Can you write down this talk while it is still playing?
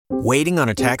Waiting on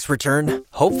a tax return?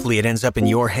 Hopefully it ends up in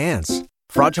your hands.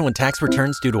 Fraudulent tax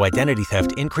returns due to identity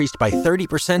theft increased by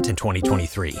 30% in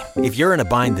 2023. If you're in a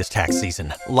bind this tax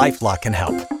season, LifeLock can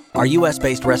help. Our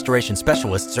U.S.-based restoration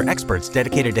specialists are experts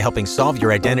dedicated to helping solve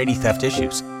your identity theft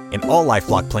issues. And all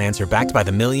LifeLock plans are backed by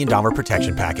the $1 Million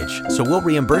Protection Package. So we'll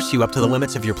reimburse you up to the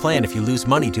limits of your plan if you lose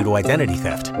money due to identity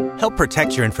theft. Help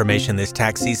protect your information this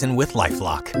tax season with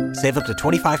LifeLock. Save up to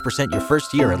 25% your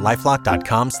first year at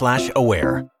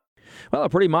LifeLock.com/aware. Well, a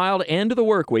pretty mild end to the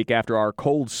work week after our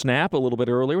cold snap a little bit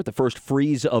earlier with the first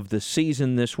freeze of the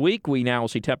season this week. We now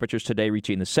see temperatures today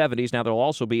reaching the 70s. Now, there will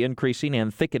also be increasing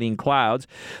and thickening clouds.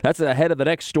 That's ahead of the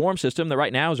next storm system that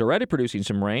right now is already producing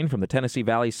some rain from the Tennessee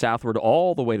Valley southward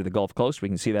all the way to the Gulf Coast. We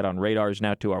can see that on radars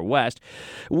now to our west.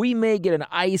 We may get an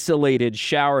isolated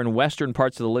shower in western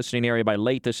parts of the listening area by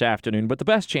late this afternoon, but the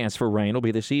best chance for rain will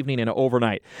be this evening and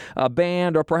overnight. A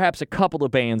band or perhaps a couple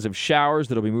of bands of showers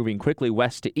that will be moving quickly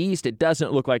west to east. It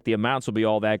doesn't look like the amounts will be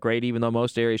all that great, even though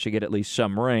most areas should get at least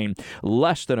some rain,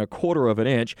 less than 1/4 of an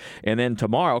inch. And then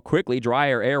tomorrow, quickly,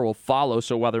 drier air will follow,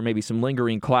 so while there may be some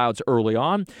lingering clouds early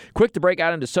on, quick to break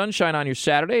out into sunshine on your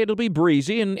Saturday. It'll be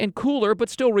breezy and cooler,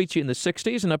 but still reaching the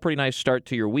 60s, and a pretty nice start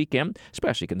to your weekend,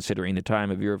 especially considering the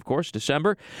time of year, of course,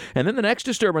 December. And then the next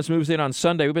disturbance moves in on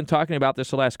Sunday. We've been talking about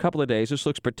this the last couple of days. This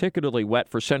looks particularly wet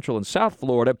for central and south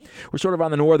Florida. We're sort of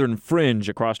on the northern fringe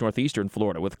across northeastern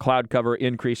Florida, with cloud cover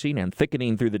increasing and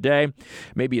thickening through the day.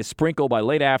 Maybe a sprinkle by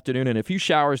late afternoon and a few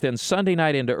showers then Sunday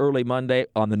night into early Monday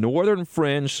on the northern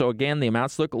fringe. So again, the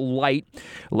amounts look light,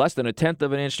 less than 1/10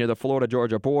 of an inch near the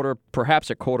Florida-Georgia border, perhaps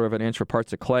 1/4 of an inch for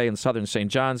parts of Clay and southern St.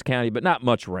 Johns County, but not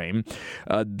much rain.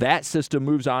 That system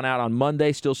moves on out on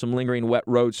Monday. Still some lingering wet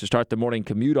roads to start the morning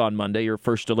commute on Monday. Your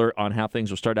first alert on how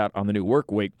things will start out on the new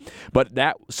work week. But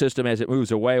that system, as it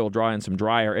moves away, will draw in some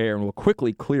drier air and will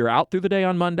quickly clear out through the day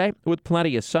on Monday with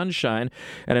plenty of sunshine.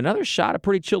 And another shot of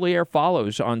pretty chilly air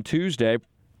follows on Tuesday.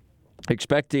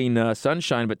 Expecting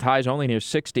sunshine, but highs only near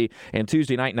 60. And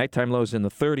Tuesday night, nighttime lows in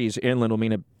the 30s. Inland will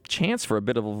mean a chance for a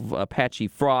bit of a patchy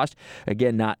frost.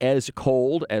 Again, not as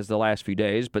cold as the last few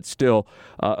days, but still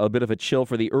a bit of a chill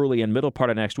for the early and middle part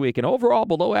of next week. And overall,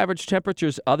 below average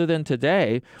temperatures other than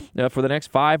today for the next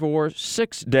 5 or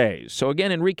 6 days. So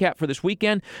again, in recap for this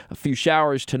weekend, a few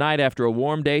showers tonight after a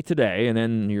warm day today. And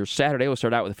then your Saturday will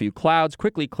start out with a few clouds,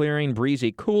 quickly clearing,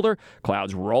 breezy, cooler.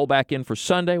 Clouds roll back in for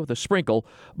Sunday with a sprinkle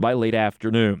by late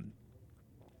afternoon.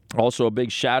 Also, a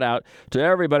big shout-out to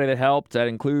everybody that helped. That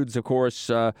includes, of course,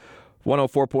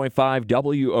 104.5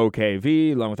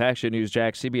 WOKV, along with Action News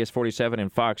Jack, CBS 47,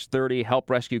 and Fox 30. Help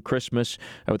rescue Christmas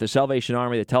with the Salvation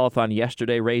Army. The telethon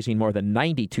yesterday raising more than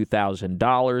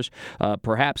 $92,000,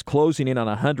 perhaps closing in on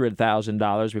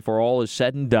 $100,000 before all is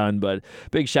said and done. But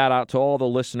big shout-out to all the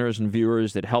listeners and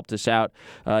viewers that helped us out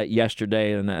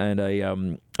yesterday, and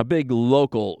a big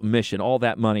local mission. All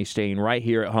that money staying right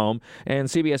here at home. And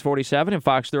CBS 47 and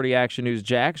Fox 30 Action News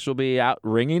Jax will be out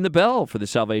ringing the bell for the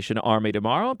Salvation Army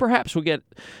tomorrow. And perhaps we'll get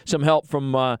some help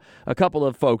from a couple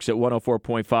of folks at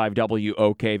 104.5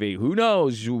 WOKV. Who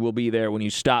knows who will be there when you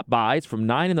stop by. It's from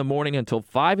 9 in the morning until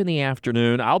 5 in the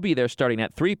afternoon. I'll be there starting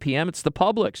at 3 p.m. It's the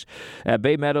Publix at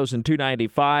Bay Meadows and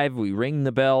 295. We ring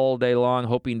the bell all day long,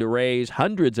 hoping to raise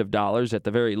hundreds of dollars at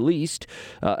the very least.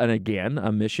 And again,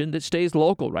 a mission that stays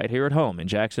local right here at home in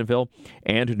Jacksonville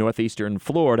and northeastern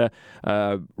Florida.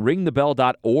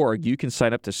 Ringthebell.org. You can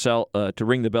sign up to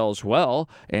ring the bell as well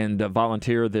and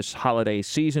volunteer this holiday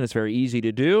season. It's very easy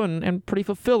to do and pretty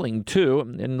fulfilling too,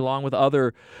 and along with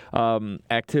other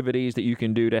activities that you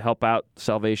can do to help out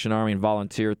Salvation Army and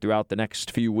volunteer throughout the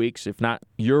next few weeks, if not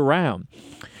year-round.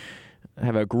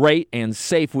 Have a great and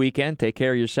safe weekend. Take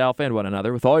care of yourself and one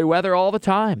another with all your weather all the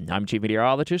time. I'm Chief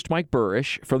Meteorologist Mike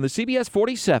Burrish from the CBS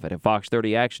 47 and Fox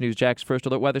 30 Action News Jack's First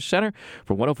Alert Weather Center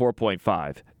for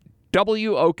 104.5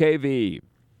 WOKV.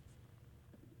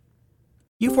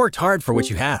 You've worked hard for what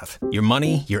you have. Your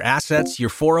money, your assets, your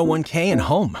 401k, and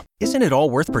home. Isn't it all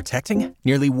worth protecting?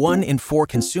 Nearly 1 in 4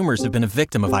 consumers have been a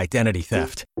victim of identity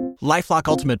theft. LifeLock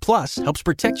Ultimate Plus helps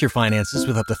protect your finances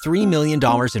with up to $3 million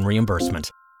in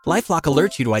reimbursement. LifeLock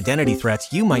alerts you to identity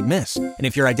threats you might miss. And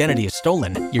if your identity is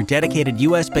stolen, your dedicated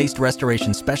U.S.-based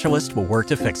restoration specialist will work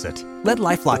to fix it. Let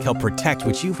LifeLock help protect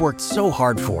what you've worked so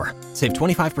hard for. Save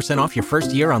 25% off your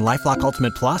first year on LifeLock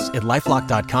Ultimate Plus at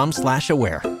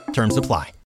LifeLock.com/aware. Terms apply.